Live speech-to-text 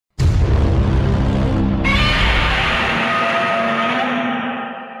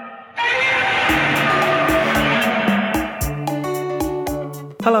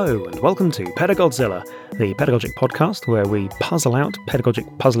Hello and welcome to Pedagodzilla, the pedagogic podcast where we puzzle out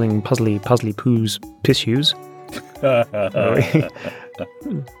pedagogic puzzly poos pissues.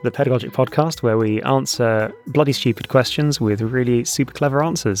 The pedagogic podcast where we answer bloody stupid questions with really super clever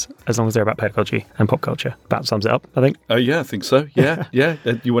answers, as long as they're about pedagogy and pop culture. That sums it up, I think. Oh, yeah, I think so. Yeah.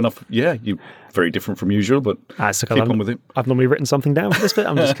 You went off. Yeah, you very different from usual, but keep on with it. I've normally written something down for this bit.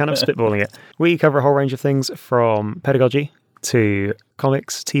 I'm just kind of spitballing it. We cover a whole range of things from pedagogy to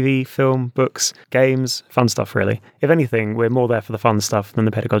comics, TV, film, books, games, fun stuff, really. If anything, we're more there for the fun stuff than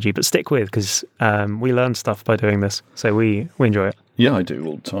the pedagogy, but stick with, because we learn stuff by doing this, so we enjoy it. Yeah, I do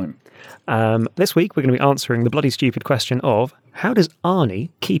all the time. This week, we're going to be answering the bloody stupid question of, how does Arnie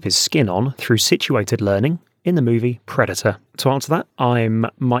keep his skin on through situated learning in the movie Predator? To answer that, I'm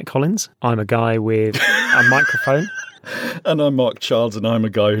Mike Collins. I'm a guy with a microphone. And I'm Mark Childs, and I'm a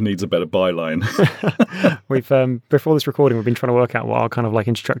guy who needs a better byline. We've before this recording, we've been trying to work out what our kind of like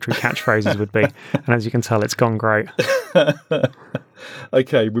introductory catchphrases would be, and as you can tell, it's gone great.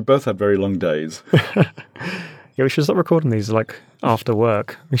 Okay, we both had very long days. Yeah, we should stop recording these like after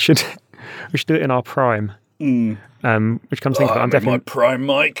work. We should do it in our prime. Which comes to think of it, I'm definitely my prime,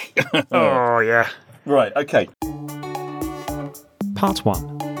 Mike. Oh yeah. Right. Okay. Part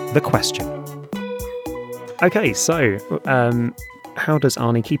 1: The question. Okay, so how does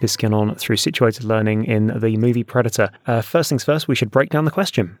Arnie keep his skin on through situated learning in the movie Predator? First things first, we should break down the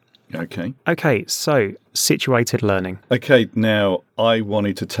question. Okay, so situated learning. Okay, now I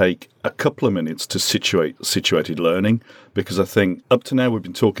wanted to take a couple of minutes to situate situated learning, because I think up to now we've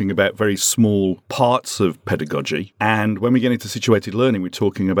been talking about very small parts of pedagogy, and when we get into situated learning, we're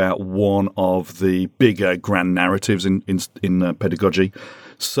talking about one of the bigger grand narratives in pedagogy.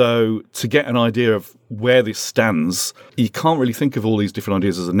 So to get an idea of where this stands, you can't really think of all these different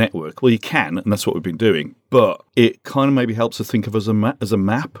ideas as a network. Well, you can, and that's what we've been doing, but it kind of maybe helps to think of as a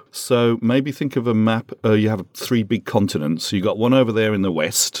map. So maybe think of a map. You have 3 big continents. You got one over there in the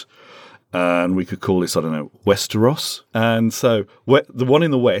west, and we could call this, I don't know, Westeros. And so the one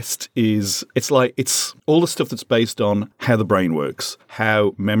in the west it's all the stuff that's based on how the brain works,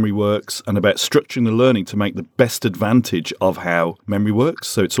 how memory works, and about structuring the learning to make the best advantage of how memory works.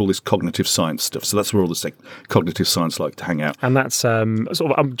 So it's all this cognitive science stuff. So that's where all the cognitive science like to hang out. And that's sort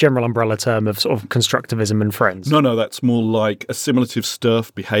of a general umbrella term of sort of constructivism and friends. No, that's more like assimilative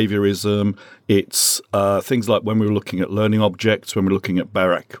stuff, behaviorism. It's things like when we were looking at learning objects, when we were looking at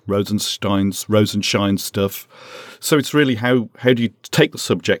Barak Rosenshine's stuff. So it's really how do you take the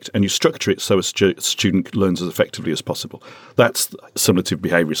subject and you structure it so a student learns as effectively as possible. That's assimilative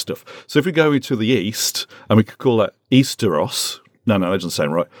behaviour stuff. So if we go into the east, and we could call that Easteros. No, that doesn't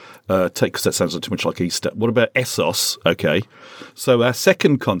sound right. Because that sounds too much like Easter. What about Essos? Okay. So our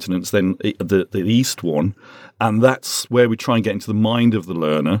second continent's then the east one, and that's where we try and get into the mind of the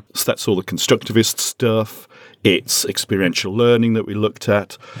learner. So that's all the constructivist stuff. It's experiential learning that we looked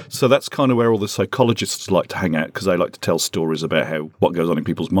at. So that's kind of where all the psychologists like to hang out, because they like to tell stories about what goes on in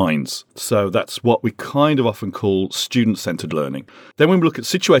people's minds. So that's what we kind of often call student-centered learning. Then when we look at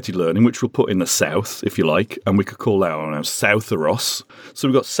situated learning, which we'll put in the south, if you like, and we could call that, I don't know, Southaros. So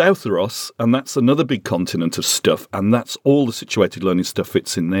we've got Southaros, and that's another big continent of stuff, and that's all the situated learning stuff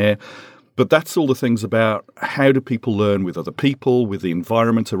fits in there. But that's all the things about how do people learn with other people, with the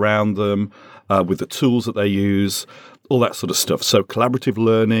environment around them, with the tools that they use, all that sort of stuff. So collaborative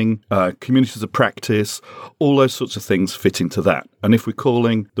learning, communities of practice, all those sorts of things fit into that. And if we're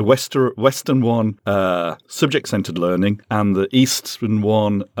calling the Western one subject-centered learning and the Eastern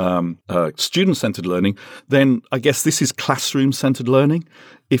one student-centered learning, then I guess this is classroom-centered learning,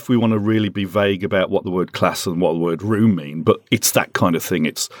 if we want to really be vague about what the word class and what the word room mean. But it's that kind of thing.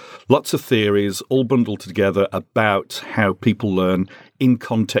 It's lots of theories all bundled together about how people learn in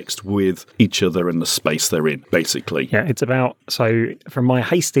context with each other and the space they're in, basically. Yeah, it's about, so from my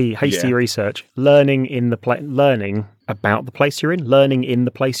hasty research, learning about the place you're in, learning in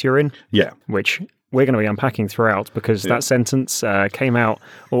the place you're in. Yeah. Which we're going to be unpacking throughout, because that sentence came out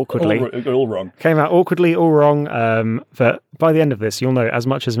awkwardly. All wrong. Came out awkwardly, all wrong. But by the end of this, you'll know as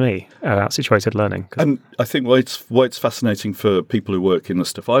much as me about situated learning. And I think why it's fascinating for people who work in the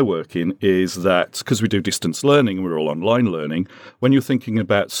stuff I work in is that, because we do distance learning and we're all online learning, when you're thinking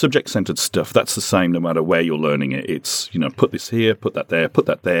about subject-centered stuff, that's the same no matter where you're learning it. It's, put this here, put that there, put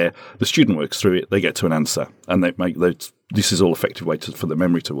that there. The student works through it, they get to an answer, and this is all effective way for the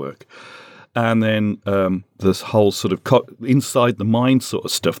memory to work. And then this whole sort of inside the mind sort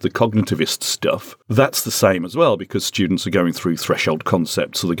of stuff, the cognitivist stuff, that's the same as well, because students are going through threshold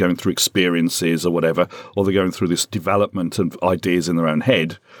concepts, or they're going through experiences or whatever, or they're going through this development of ideas in their own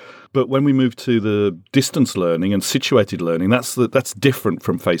head. But when we move to the distance learning and situated learning, that's different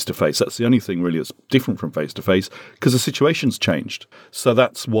from face-to-face. That's the only thing really that's different from face-to-face because the situation's changed. So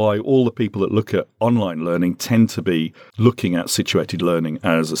that's why all the people that look at online learning tend to be looking at situated learning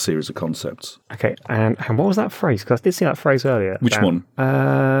as a series of concepts. Okay, and what was that phrase? Because I did see that phrase earlier. Which one? It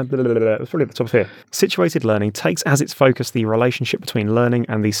was probably at the top of here. Situated learning takes as its focus the relationship between learning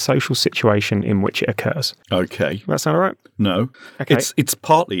and the social situation in which it occurs. Okay. Does that sound all right? No. Okay. It's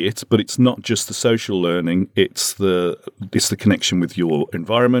partly it, but it's not just the social learning. It's the connection with your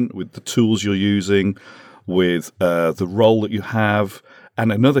environment, with the tools you're using, with the role that you have.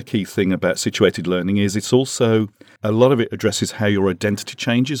 And another key thing about situated learning is it's also a lot of it addresses how your identity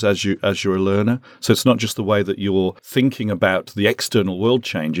changes as you're a learner. So it's not just the way that you're thinking about the external world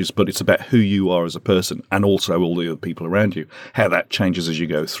changes, but it's about who you are as a person and also all the other people around you, how that changes as you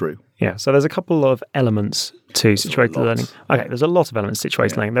go through. Yeah, so there's a couple of elements to situated learning. Okay, there's a lot of elements to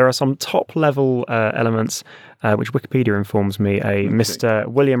situated learning. There are some top-level elements, which Wikipedia informs me, Mr.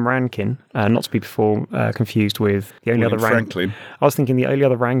 William Rankin, not to be confused with the only other Franklin. I was thinking the only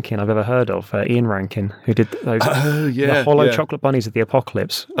other Rankin I've ever heard of, Ian Rankin, who did those the Hollow Chocolate Bunnies of the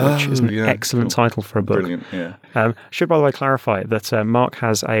Apocalypse, which is an excellent title for a book. Brilliant, yeah. Should, by the way, clarify that Mark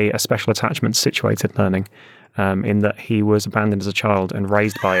has a special attachment to situated learning. In that he was abandoned as a child and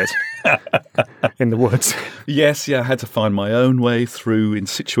raised by it in the woods. Yes, I had to find my own way through in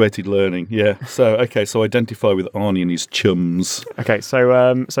situated learning. Yeah. So identify with Arnie and his chums. Okay, so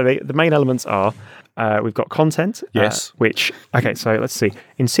the main elements are we've got content. Yes. So let's see.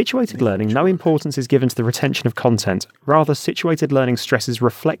 In situated learning, no importance is given to the retention of content. Rather, situated learning stresses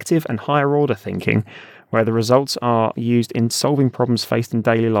reflective and higher order thinking, where the results are used in solving problems faced in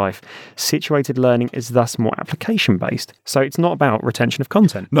daily life. Situated learning is thus more application-based. So it's not about retention of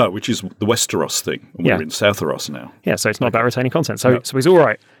content. No, which is the Westeros thing. We're in Southaros now. Yeah, so it's not about retaining content. So he's all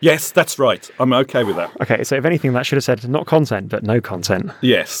right. Yes, that's right. I'm okay with that. Okay, so if anything, that should have said not content, but no content.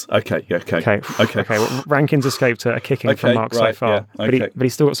 Yes. Okay. Okay. Well, Rankin's escaped a kicking from Mark so far. Yeah. But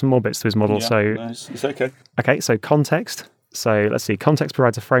he's still got some more bits to his model. Yeah, so nice. It's okay. Okay, so context. So let's see. Context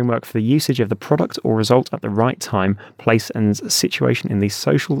provides a framework for the usage of the product or result at the right time, place, and situation in the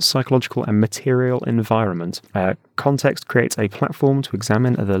social, psychological, and material environment. Context creates a platform to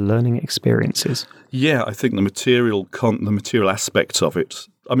examine the learning experiences. Yeah, I think the material aspects of it.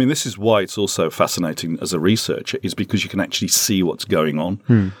 I mean, this is why it's also fascinating as a researcher, is because you can actually see what's going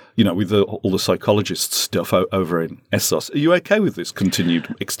on. You know, with all the psychologist stuff over in Essos. Are you okay with this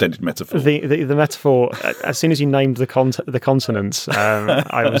continued extended metaphor? The metaphor, as soon as you named the consonants,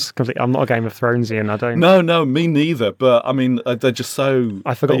 I was completely. I'm not a Game of Thronesian. I don't. No, me neither. But I mean, they're just so.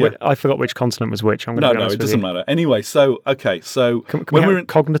 I forgot which consonant was which. I'm going to be honest it doesn't matter. Anyway, so can when we're in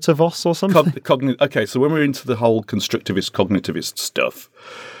cognitivos or something. Okay, so when we're into the whole cognitivist stuff.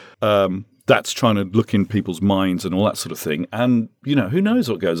 That's trying to look in people's minds and all that sort of thing. And, you know, who knows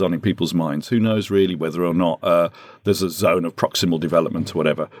what goes on in people's minds? Who knows really whether or not there's a zone of proximal development or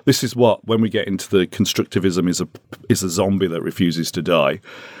whatever. This is what, when we get into the constructivism is a zombie that refuses to die,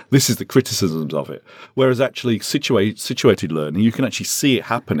 this is the criticisms of it. Whereas actually situated learning, you can actually see it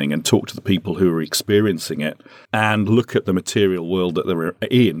happening and talk to the people who are experiencing it and look at the material world that they're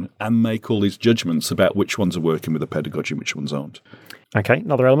in and make all these judgments about which ones are working with the pedagogy and which ones aren't. Okay,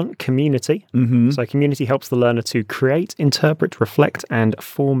 another element, community. So community helps the learner to create, interpret, reflect, and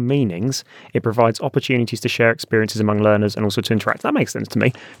form meanings. It provides opportunities to share experiences among learners and also to interact. That makes sense to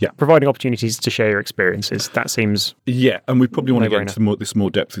me. Yeah. Providing opportunities to share your experiences. That seems... Yeah, and we probably want to get into this more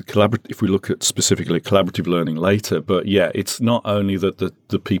depth with if we look at specifically collaborative learning later. But yeah, it's not only that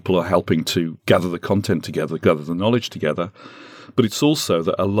the people are helping to gather the content together, gather the knowledge together, but it's also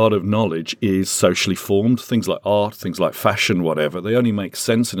that a lot of knowledge is socially formed. Things like art, things like fashion, whatever, they only make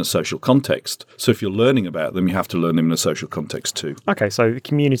sense in a social context. So if you're learning about them, you have to learn them in a social context too. Okay, so the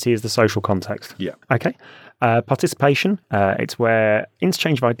community is the social context. Yeah. Okay. Participation, it's where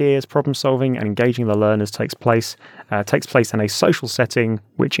interchange of ideas, problem solving, and engaging the learners takes place in a social setting,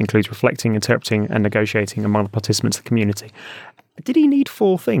 which includes reflecting, interpreting, and negotiating among the participants of the community. Did he need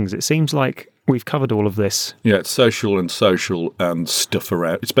 4 things? It seems like we've covered all of this. Yeah, it's social and stuff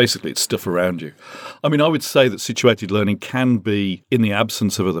around. It's stuff around you. I mean, I would say that situated learning can be in the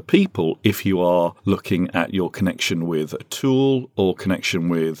absence of other people if you are looking at your connection with a tool or connection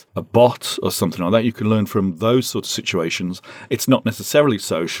with a bot or something like that. You can learn from those sorts of situations. It's not necessarily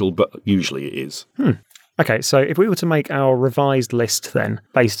social, but usually it is. Okay, so if we were to make our revised list then,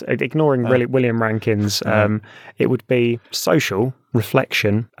 ignoring William Rankin's, it would be social,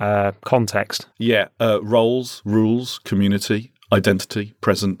 reflection, context. Yeah, roles, rules, community. identity,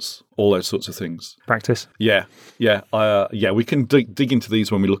 presence, all those sorts of things. Practice. Yeah. We can dig into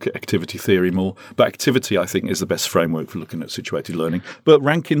these when we look at activity theory more. But activity, I think, is the best framework for looking at situated learning. But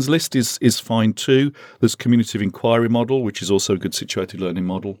Rankin's list is fine too. There's community inquiry model, which is also a good situated learning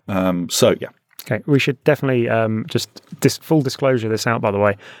model. Okay, we should definitely full disclosure this out, by the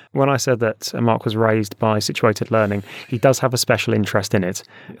way. When I said that Mark was raised by situated learning, he does have a special interest in it.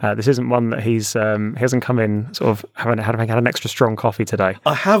 This isn't one that he hasn't come in sort of having had an extra strong coffee today.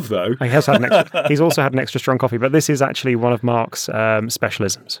 I have, though. He has had he's also had an extra strong coffee, but this is actually one of Mark's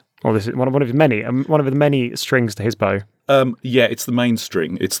specialisms. Or this is one of the many strings to his bow. It's the main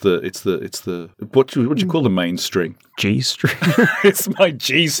string. It's the what do you call the main string? G string. It's my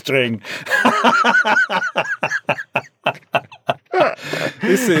G string.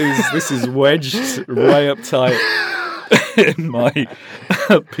 This is wedged way up tight in my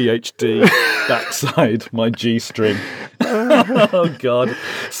PhD backside, my G string. Oh God.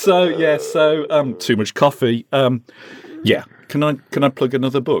 So too much coffee. Can I plug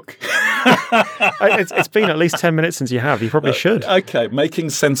another book? It's been at least 10 minutes since you have. You probably should. Okay. Making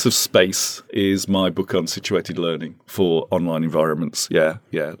Sense of Space is my book on situated learning for online environments. Yeah.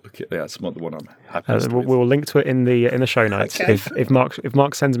 It's not the one I'm happiest with. We'll link to it in the show notes. Okay. If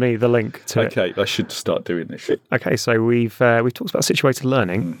Mark sends me the link to it. Okay, I should start doing this. Okay, so we've talked about situated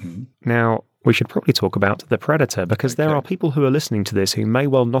learning. Mm-hmm. Now we should probably talk about The Predator, because there are people who are listening to this who may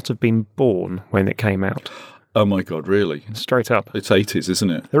well not have been born when it came out. Oh my God, really? Straight up. It's 80s, isn't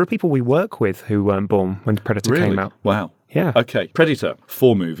it? There are people we work with who weren't born when Predator came out. Wow. Yeah. Okay. Predator,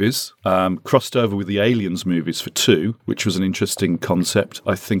 4 movies, crossed over with the Aliens movies for 2, which was an interesting concept.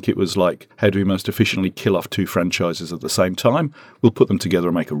 I think it was like, how do we most efficiently kill off 2 franchises at the same time? We'll put them together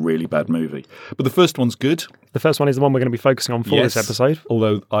and make a really bad movie. But the first one's good. The first one is the one we're going to be focusing on for this episode.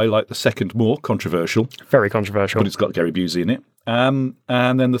 Although I like the second more, controversial. Very controversial. But it's got Gary Busey in it. And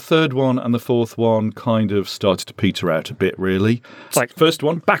then the third one and the fourth one kind of started to peter out a bit, really. It's like first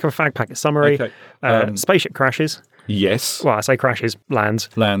one. Back of a fag packet summary. Okay. Spaceship crashes. Yes. Well, I say crashes, lands.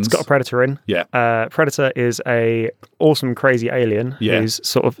 Lands. It's got a Predator in. Yeah. Predator is a awesome, crazy alien who's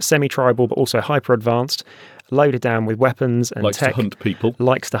sort of semi-tribal but also hyper-advanced, loaded down with weapons and likes tech. Likes to hunt people.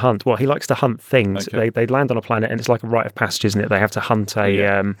 Likes to hunt. Well, he likes to hunt things. Okay. They land on a planet and it's like a rite of passage, isn't it? They have to hunt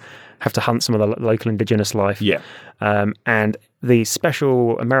some of the local indigenous life. Yeah. And the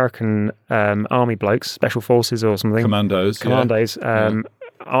special American army blokes, special forces or something. Commandos.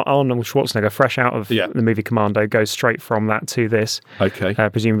 Arnold Schwarzenegger, fresh out of the movie Commando, goes straight from that to this. Okay.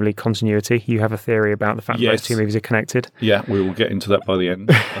 Presumably continuity. You have a theory about the fact that those two movies are connected. Yeah, we will get into that by the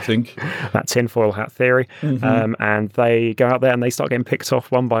end, I think. That tinfoil hat theory. Mm-hmm. And they go out there and they start getting picked off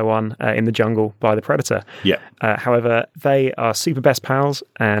one by one in the jungle by the Predator. Yeah. However, they are super best pals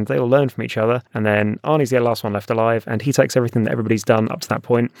and they all learn from each other. And then Arnie's the last one left alive and he takes everything that everybody's done up to that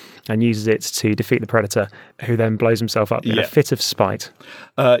point and uses it to defeat the Predator, who then blows himself up in a fit of spite.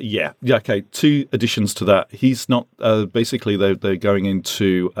 Okay. 2 additions to that. He's not basically they're going in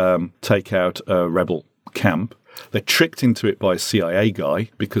to take out a rebel camp. They're tricked into it by a CIA guy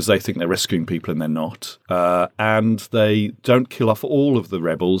because they think they're rescuing people and they're not. And they don't kill off all of the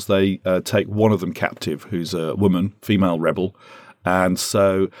rebels. They take one of them captive, who's a woman, female rebel. And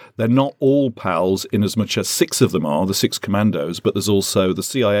so they're not all pals in as much as 6 of them are, the 6 commandos, but there's also the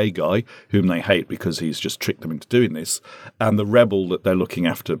CIA guy, whom they hate because he's just tricked them into doing this, and the rebel that they're looking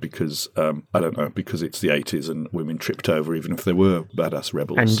after because, because it's the 80s and women tripped over even if they were badass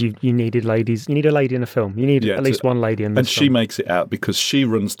rebels. And you needed ladies. You need a lady in a film. You need at least one lady in this film. And she makes it out because she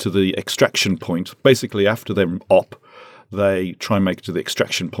runs to the extraction point, basically after they're op. They try and make it to the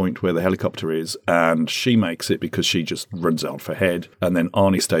extraction point where the helicopter is, and she makes it because she just runs out for head, and then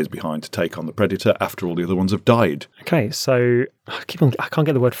Arnie stays behind to take on the Predator after all the other ones have died. Okay, so I can't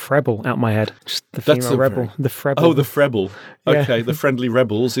get the word Freble out of my head. Just the female rebel. The Freble. Oh, the Freble. Okay, the Friendly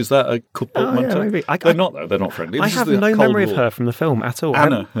Rebels. Is that a couple? Yeah, maybe. They're not, though. They're not friendly. I have no memory of her from the film at all.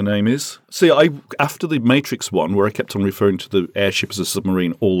 Anna, her name is. See, after the Matrix one, where I kept on referring to the airship as a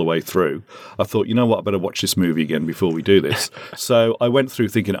submarine all the way through, I thought, you know what, I better watch this movie again before we do this. So I went through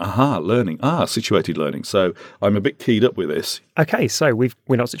thinking, situated learning. So I'm a bit keyed up with this. Okay, so we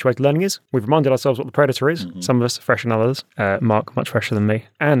know what situated learning is. We've reminded ourselves what the Predator is. Mm-hmm. Some of us fresher than others. Mark, much fresher than me.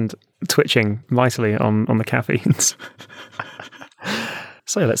 And twitching mightily on the caffeines.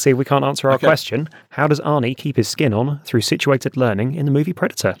 So let's see if we can't answer our question. How does Arnie keep his skin on through situated learning in the movie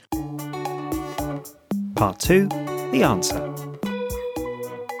Predator? Part 2, the answer.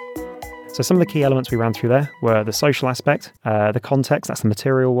 So some of the key elements we ran through there were the social aspect, the context, that's the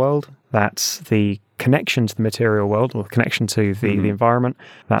material world, that's the connection to the material world or connection to the environment,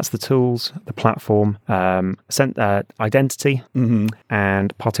 that's the tools, the platform, identity,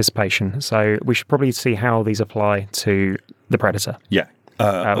 and participation. So we should probably see how these apply to the Predator. Yeah.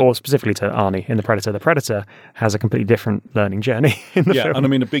 Or specifically to Arnie in The Predator. The Predator has a completely different learning journey in the film. And I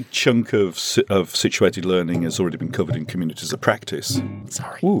mean, a big chunk of situated learning has already been covered in communities of practice.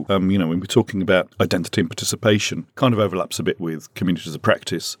 Sorry. When we're talking about identity and participation, kind of overlaps a bit with communities of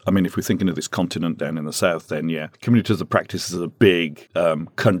practice. I mean, if we're thinking of this continent down in the south, then communities of practice is a big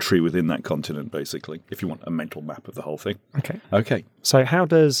country within that continent, basically, if you want a mental map of the whole thing. Okay. So how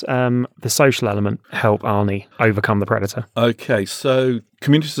does the social element help Arnie overcome the Predator? Okay, so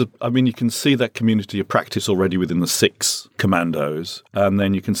you can see that community of practice already within the 6 commandos. And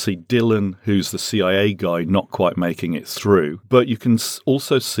then you can see Dylan, who's the CIA guy, not quite making it through. But you can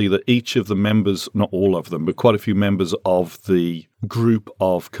also see that each of the members, not all of them, but quite a few members of the group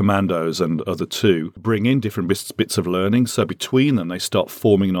of commandos and other 2 bring in different bits of learning. So between them, they start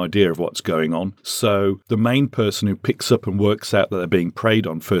forming an idea of what's going on. So the main person who picks up and works out that they're being preyed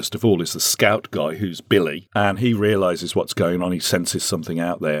on, first of all, is the scout guy, who's Billy. And he realizes what's going on. He senses something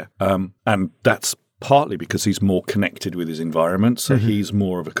out there. And that's partly because he's more connected with his environment. So he's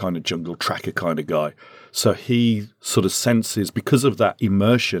more of a kind of jungle tracker kind of guy. So he sort of senses, because of that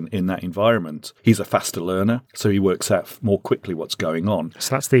immersion in that environment, he's a faster learner. So he works out more quickly what's going on.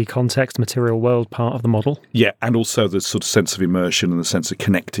 So that's the context, material world part of the model? Yeah, and also the sort of sense of immersion and the sense of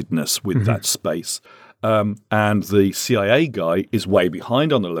connectedness with that space. And the CIA guy is way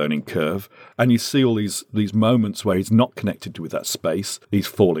behind on the learning curve, and you see all these moments where he's not connected with that space. He's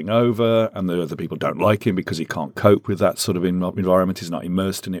falling over, and the other people don't like him because he can't cope with that sort of environment. He's not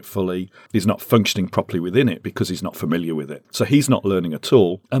immersed in it fully. He's not functioning properly within it because he's not familiar with it. So he's not learning at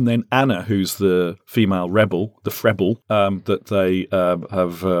all. And then Anna, who's the female rebel, the Frebel, that they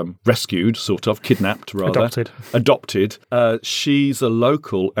have rescued, sort of, kidnapped rather. Adopted. She's a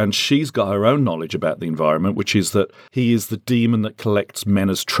local, and she's got her own knowledge about the environment, which is that he is the demon that collects men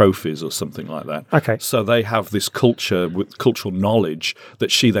as trophies or something like that. Okay. So they have this culture with cultural knowledge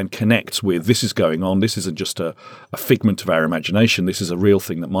that she then connects with. This is going on. This isn't just a figment of our imagination. This is a real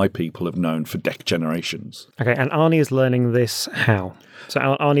thing that my people have known for generations. Okay, and Arnie is learning this how? So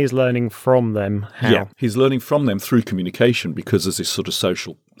Arnie is learning from them how? Yeah, he's learning from them through communication because there's this sort of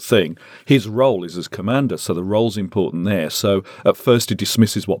social thing. His role is as commander, so the role's important there. So at first he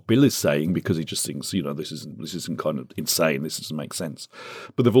dismisses what Bill is saying because he just thinks, this isn't kind of insane, this doesn't make sense.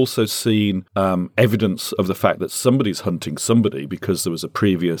 But they've also seen evidence of the fact that somebody's hunting somebody because there was a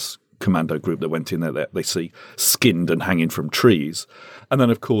previous commando group that went in there that they see skinned and hanging from trees. And then,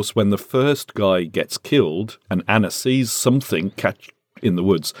 of course, when the first guy gets killed and Anna sees something catch in the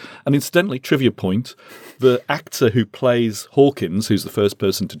woods. And incidentally, trivia point, the actor who plays Hawkins, who's the first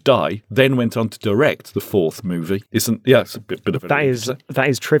person to die, then went on to direct the 4th movie. It's a bit of a... That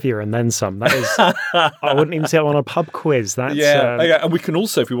is trivia and then some. That is... I wouldn't even say it on a pub quiz. That's, and we can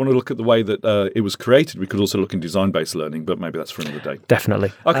also, if we want to look at the way that it was created, we could also look in design-based learning, but maybe that's for another day.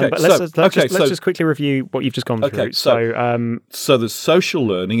 Definitely. Okay, but let's just quickly review what you've just gone through. Okay, so there's social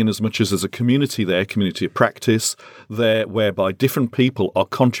learning in as much as there's a community there, community of practice there, whereby different people are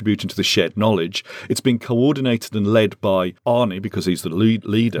contributing to the shared knowledge. It's been coordinated and led by Arnie because he's the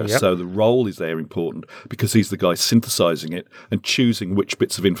leader. Yep. So the role is there important because he's the guy synthesizing it and choosing which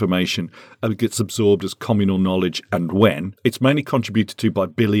bits of information gets absorbed as communal knowledge and when. It's mainly contributed to by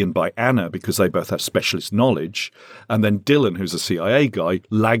Billy and by Anna because they both have specialist knowledge. And then Dylan, who's a CIA guy,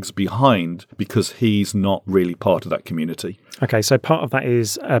 lags behind because he's not really part of that community. Okay, so part of that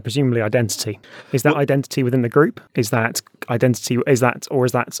is presumably identity. Is that identity within the group? Is that identity? Is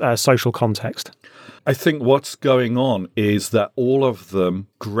that social context? I think what's going on is that all of them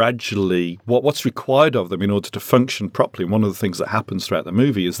gradually, what's required of them in order to function properly, and one of the things that happens throughout the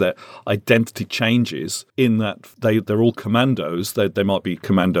movie is that identity changes in that they're all commandos. They might be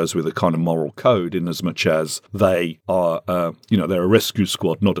commandos with a kind of moral code in as much as they are, they're a rescue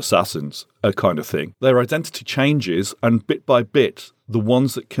squad, not assassins, a kind of thing. Their identity changes, and bit by bit, the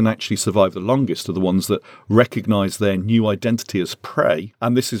ones that can actually survive the longest are the ones that recognize their new identity as prey.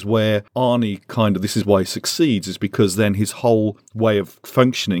 And this is where Arnie this is why he succeeds, is because then his whole way of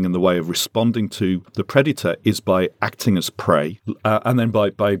functioning and the way of responding to the predator is by acting as prey, and then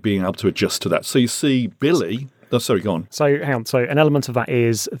by being able to adjust to that. So you see Billy... Oh, sorry, go on. So hang on. So an element of that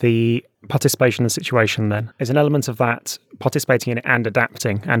is the participation in the situation then. Is an element of that participating in it and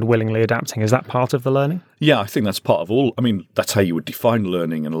adapting and willingly adapting, is that part of the learning? Yeah, I think that's part of all. I mean, that's how you would define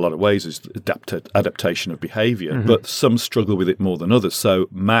learning in a lot of ways, is adaptation of behaviour. But some struggle with it more than others. So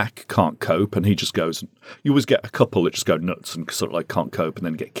Mac can't cope, and he just goes. You always get a couple that just go nuts and sort of like can't cope and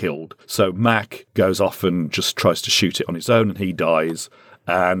then get killed. So Mac goes off and just tries to shoot it on his own, and he dies.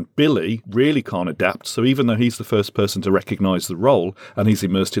 And Billy really can't adapt. So even though he's the first person to recognise the role and he's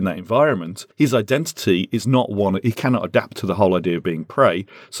immersed in that environment, his identity is not one. He cannot adapt to the whole idea of being prey.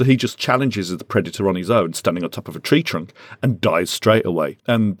 So he just challenges the predator on his own, standing on top of a tree trunk, and dies straight away.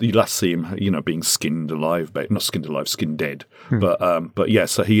 And you last see him, being skinned alive, not skinned alive, skinned dead. But yeah,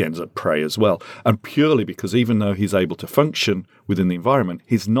 so he ends up prey as well. And purely because even though he's able to function within the environment,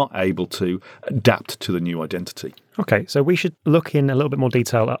 he's not able to adapt to the new identity. Okay, so we should look in a little bit more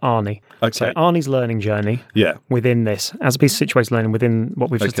detail at Arnie. Okay. So Arnie's learning journey Yeah. within this, as a piece of situated learning within what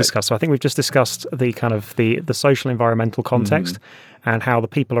we've just Okay. discussed. So I think we've just discussed the kind of the social environmental context and how the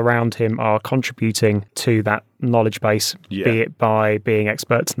people around him are contributing to that knowledge base, Yeah. be it by being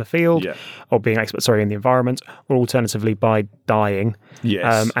experts in the field Yeah. or being experts, in the environment, or alternatively by dying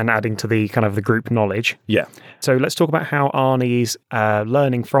Yes. and adding to the kind of the group knowledge. Yeah. So let's talk about how Arnie's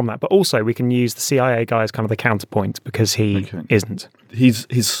learning from that. But also we can use the CIA guy as kind of the counterpoint because he isn't. He's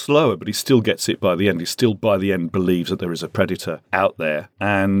slower, but he still gets it by the end. He still, by the end, believes that there is a predator out there,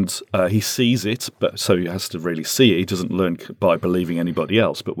 and he sees it. But so he has to really see it. He doesn't learn by believing anybody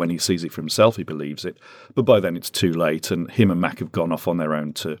else, but when he sees it for himself, he believes it. But by then, it's too late, and him and Mac have gone off on their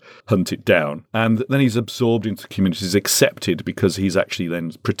own to hunt it down. And then he's absorbed into communities, accepted because he's actually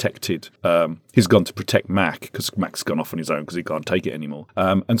then protected. He's gone to protect Mac because Mac's gone off on his own because he can't take it anymore,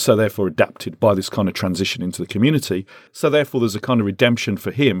 and so therefore adapted by this kind of transition into the community. So therefore, there's a kind of redemption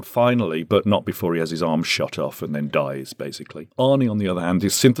for him finally, but not before he has his arm shot off and then dies, basically. Arnie, on the other hand,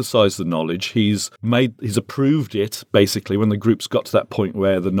 has synthesized the knowledge. He's approved it, basically, when the group's got to that point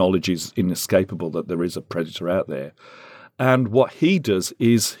where the knowledge is inescapable that there is a predator out there. And what he does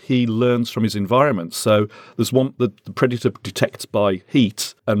is he learns from his environment. So there's one that the predator detects by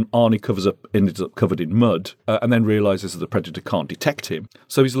heat, and Arnie ends up covered in mud, and then realizes that the predator can't detect him.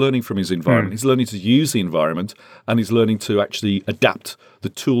 So he's learning from his environment. He's learning to use the environment, and he's learning to actually adapt the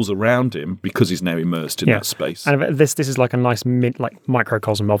tools around him because he's now immersed in that space. And this is like a nice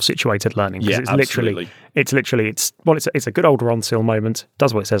microcosm of situated learning. Yeah, it's absolutely. It's a good old Ron Seal moment.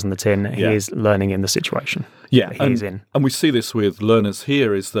 Does what it says in the tin. He is learning in the situation. Yeah, that he's in. And we see this with learners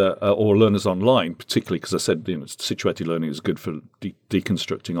here, is that, or learners online, particularly because I said situated learning is good for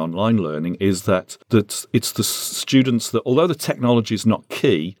deconstructing online learning. Is that it's the students that, although the technology is not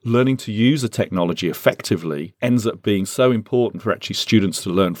key, learning to use the technology effectively ends up being so important for actually students to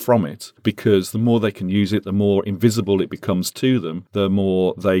learn from it, because the more they can use it, the more invisible it becomes to them, the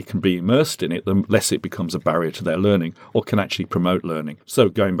more they can be immersed in it, the less it becomes a barrier to their learning or can actually promote learning. So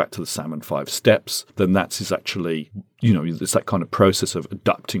going back to the Salmon 5 steps, then is actually, it's that kind of process of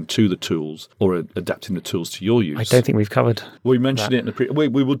adapting to the tools or adapting the tools to your use. I don't think we've covered. We mentioned it in we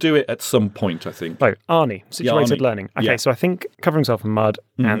will do it at some point, I think. Oh, Arnie, situated Arnie. learning. Okay, Yeah. so I think covering himself in mud,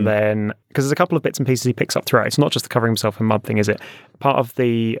 and then, because there's a couple of bits and pieces he picks up throughout. It's not just the covering himself in mud thing, is it? Part of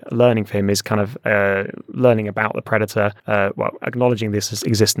the learning for him is kind of learning about the predator, acknowledging this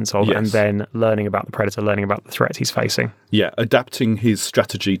existence of, and then learning about the predator, learning about the threat he's facing. Yeah, adapting his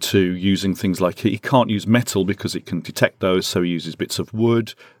strategy to using things like, he can't use metal because it can detect those, so he uses bits of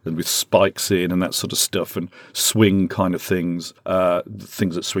wood and with spikes in and that sort of stuff, and swing kind of things,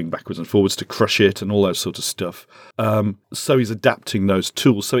 things that swing backwards and forwards to crush it and all that sort of stuff. So he's adapting those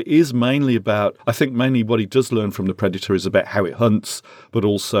tools. So it is mainly about, I think mainly what he does learn from the predator is about how it hunts, but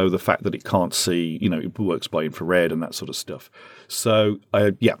also the fact that it can't see, it works by infrared and that sort of stuff. So,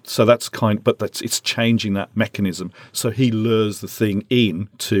 so that's it's changing that mechanism. So he lures the thing in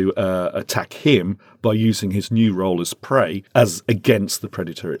to attack him by using his new role as prey as against the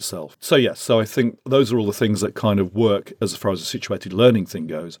predator itself. So I think those are all the things that kind of work as far as the situated learning thing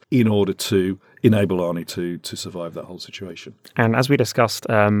goes in order to enable Arnie to survive that whole situation. And as we discussed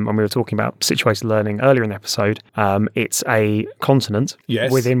when we were talking about situated learning earlier in the episode, it's a continent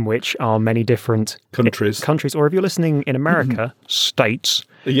within which are many different countries, or if you're listening in America, states.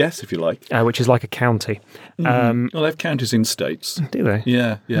 Yes, if you like. Which is like a county. Well, they have counties in states. Do they?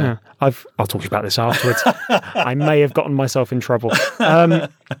 Yeah. I'll talk to you about this afterwards. I may have gotten myself in trouble.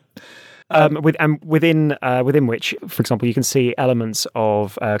 Within which, for example, you can see elements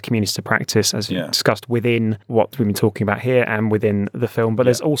of community to practice, as discussed within what we've been talking about here and within the film. But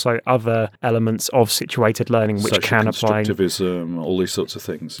there's also other elements of situated learning which social can apply. Constructivism, all these sorts of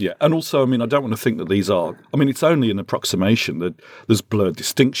things. Yeah, and also, I mean, I don't want to think that these are. I mean, it's only an approximation. That there's blurred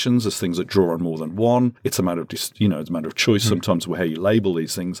distinctions. There's things that draw on more than one. It's a matter of it's a matter of choice sometimes with how you label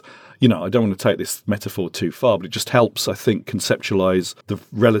these things. I don't want to take this metaphor too far, but it just helps, I think, conceptualize the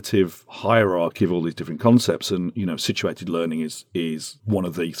relative hierarchy of all these different concepts. And, situated learning is one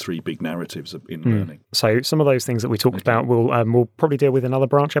of the three big narratives in learning. So some of those things that we talked about we'll probably deal with in other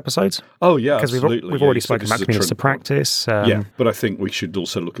branch episodes. Oh, yeah, because we've already spoken about community to practice. But I think we should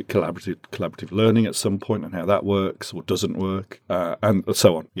also look at collaborative learning at some point and how that works or doesn't work, and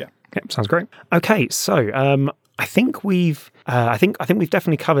so on. Yeah. Yep, sounds great. Okay, so I think we've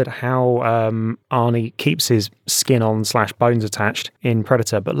definitely covered how Arnie keeps his skin on / bones attached in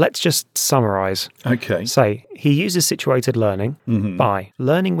Predator, but let's just summarize. Okay. So he uses situated learning by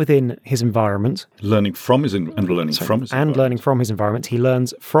learning within his environment, learning from his environment. He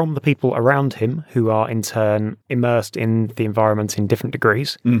learns from the people around him who are in turn immersed in the environment in different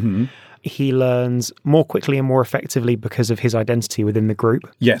degrees. Mm-hmm. He learns more quickly and more effectively because of his identity within the group.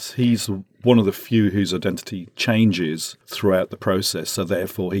 Yes, he's one of the few whose identity changes throughout the process, so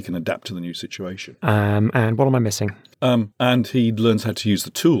therefore he can adapt to the new situation. And what am I missing? And he learns how to use the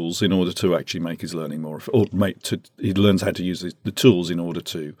tools in order to actually make his learning he learns how to use the tools in order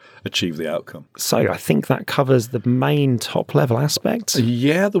to achieve the outcome. So I think that covers the main top-level aspects.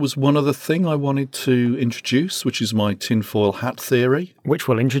 Yeah, there was one other thing I wanted to introduce, which is my tinfoil hat theory. Which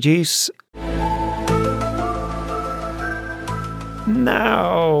we'll introduce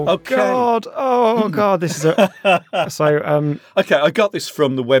now. Okay. God, this is Okay, I got this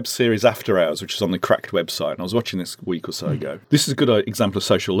from the web series After Hours, which is on the Cracked website, and I was watching this a week or so ago. This is a good example of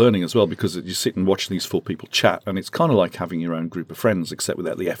social learning as well, because you sit and watch these four people chat, and it's kind of like having your own group of friends, except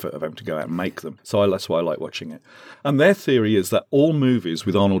without the effort of having to go out and make them. So that's why I like watching it. And their theory is that all movies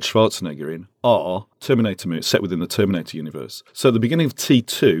with Arnold Schwarzenegger in are Terminator movies set within the Terminator universe. So at the beginning of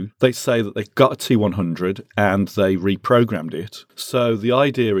T2, they say that they got a T100 and they reprogrammed it. So the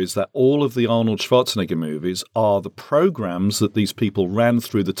idea is that all of the Arnold Schwarzenegger movies are the programs that these people ran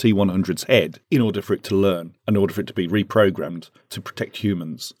through the T100's head in order for it to learn, in order for it to be reprogrammed to protect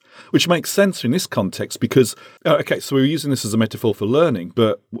humans. Which makes sense in this context because, so we're using this as a metaphor for learning,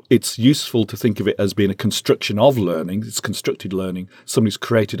 but it's useful to think of it as being a construction of learning. It's constructed learning. Somebody's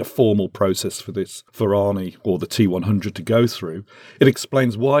created a formal process for this, for Arnie or the T100 to go through. It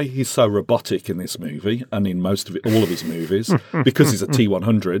explains why he's so robotic in this movie and in all of his movies, because he's a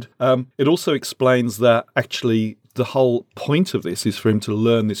T100. It also explains that actually the whole point of this is for him to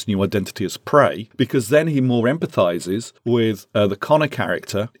learn this new identity as prey, because then he more empathizes with the Connor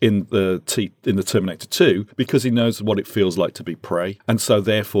character in the Terminator 2, because he knows what it feels like to be prey, and so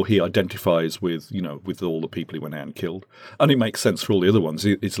therefore he identifies with all the people he went out and killed. And it makes sense for all the other ones.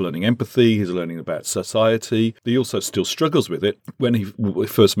 He's learning empathy, he's learning about society. He also still struggles with it. When he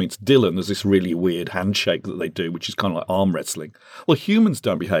first meets Dylan, there's this really weird handshake that they do, which is kind of like arm wrestling. Well, humans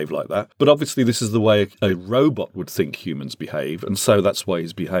don't behave like that, but obviously this is the way a robot would think humans behave, and so that's why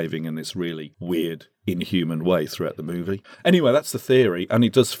he's behaving in this really weird, inhuman way throughout the movie. Anyway, that's the theory, and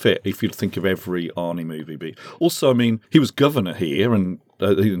it does fit if you think of every Arnie movie. Also, I mean, he was governor here and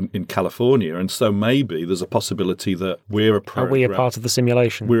in California, and so maybe there's a possibility that we're a program. Are we a part of the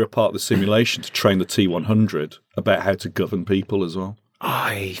simulation? We're a part of the simulation to train the T100 about how to govern people as well.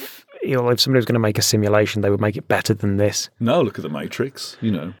 If somebody was going to make a simulation, they would make it better than this. No, look at The Matrix,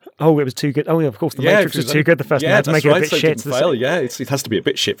 Oh, it was too good. Oh, yeah, of course, The Matrix was too good the first time. They had to make it a bit shit. It fail. Yeah, it has to be a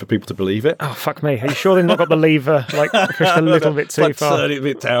bit shit for people to believe it. Oh, fuck me. Are you sure they've not got the lever pushed a little bit too far? Turn it a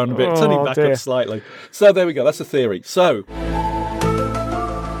bit down a bit, turn it back up slightly. So there we go, that's the theory. So...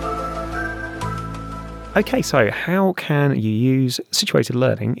 Okay, so how can you use situated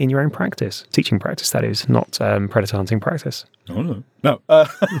learning in your own practice? Teaching practice, that is, not predator hunting practice. Oh, no.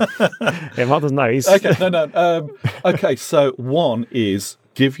 Yeah, Mark doesn't know. Okay, no. Okay, so one is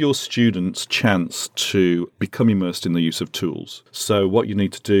give your students chance to become immersed in the use of tools. So what you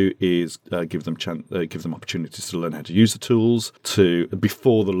need to do is give them opportunities to learn how to use the tools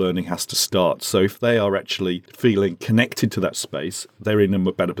before the learning has to start. So if they are actually feeling connected to that space, they're in a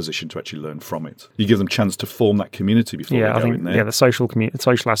better position to actually learn from it. You give them chance to form that community before they go in there. Yeah, the social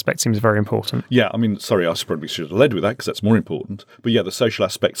aspect seems very important. Yeah, I mean, sorry, I probably should have led with that because that's more important. But yeah, the social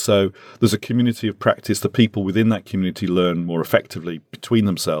aspect. So there's a community of practice. The people within that community learn more effectively between between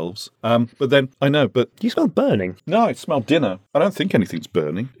themselves. But then, I know, but... You smell burning. No, I smell dinner. I don't think anything's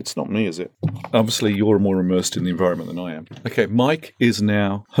burning. It's not me, is it? Obviously, you're more immersed in the environment than I am. Okay, Mike is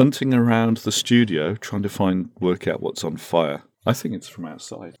now hunting around the studio, trying to work out what's on fire. I think it's from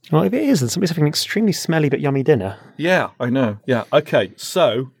outside. Well, if it is, then somebody's having an extremely smelly but yummy dinner. Yeah, I know. Yeah, okay.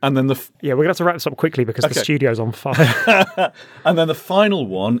 So, and then yeah, we're going to have to wrap this up quickly because the studio's on fire. And then the final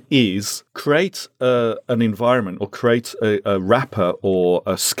one is create an environment or create a wrapper or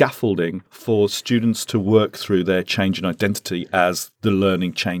a scaffolding for students to work through their change in identity as the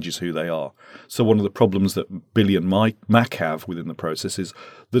learning changes who they are. So one of the problems that Billy and Mac have within the process is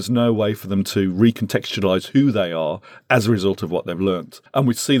there's no way for them to recontextualize who they are as a result of what they've learned. And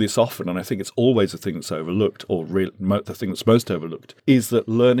we see this often, and I think it's always the thing that's overlooked, or the thing that's most overlooked, is that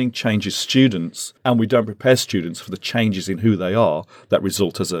learning changes students, and we don't prepare students for the changes in who they are that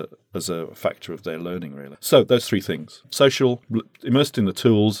result as a factor of their learning, really. So those three things: social, immersed in the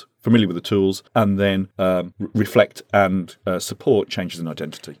tools, familiar with the tools, and then reflect and support changes in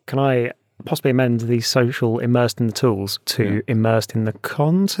identity. Can I possibly amend the social immersed in the tools to immersed in the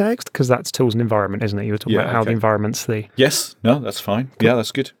context? Because that's tools and environment, isn't it? You were talking about how the environment's the... Yes, no, that's fine. Cool. Yeah,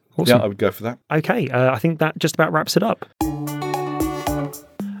 that's good. Awesome. Yeah, I would go for that. Okay, I think that just about wraps it up.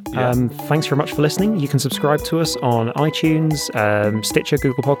 Thanks very much for listening. You can subscribe to us on iTunes, Stitcher,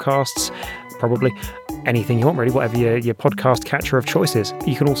 Google Podcasts, probably anything you want, really, whatever your podcast catcher of choice is.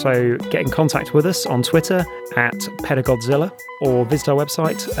 You can also get in contact with us on Twitter at Pedagodzilla, or visit our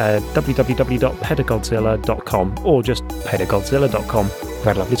website, www.pedagodzilla.com, or just pedagodzilla.com. We've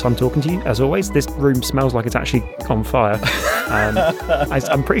had a lovely time talking to you, as always. This room smells like it's actually on fire.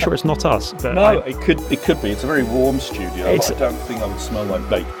 I'm pretty sure it's not us. But no, it could be. It's a very warm studio. I don't think I would smell like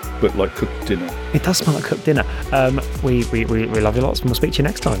bake, but like cooked dinner. It does smell like cooked dinner. We love you lots, and we'll speak to you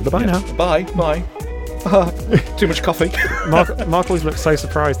next time. Bye-bye now. Bye. Too much coffee. Mark always looks so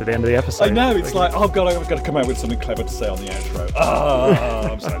surprised at the end of the episode. I know, it's like, oh God, I've got to come out with something clever to say on the outro.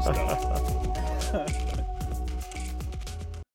 I'm so stunned.